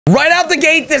Right out the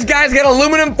gate, this guy's got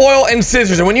aluminum foil and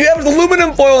scissors. And when you have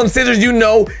aluminum foil and scissors, you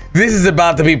know this is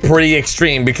about to be pretty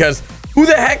extreme because who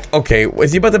the heck? Okay,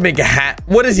 is he about to make a hat?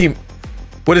 What is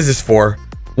this for?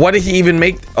 What did he even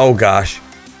make? Oh gosh.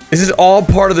 Is this all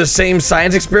part of the same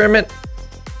science experiment?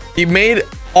 He made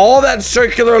all that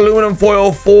circular aluminum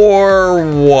foil for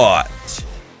what?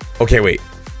 Okay, wait.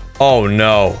 Oh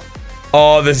no.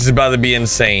 Oh, this is about to be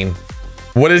insane.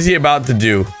 What is he about to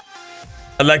do?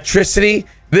 Electricity?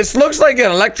 This looks like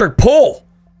an electric pole.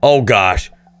 Oh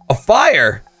gosh. A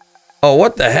fire. Oh,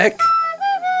 what the heck?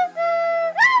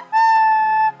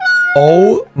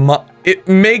 Oh my. It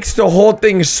makes the whole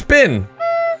thing spin.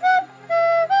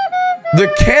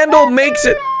 The candle makes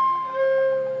it.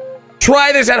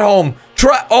 Try this at home.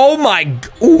 Try. Oh my.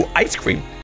 Ooh, ice cream.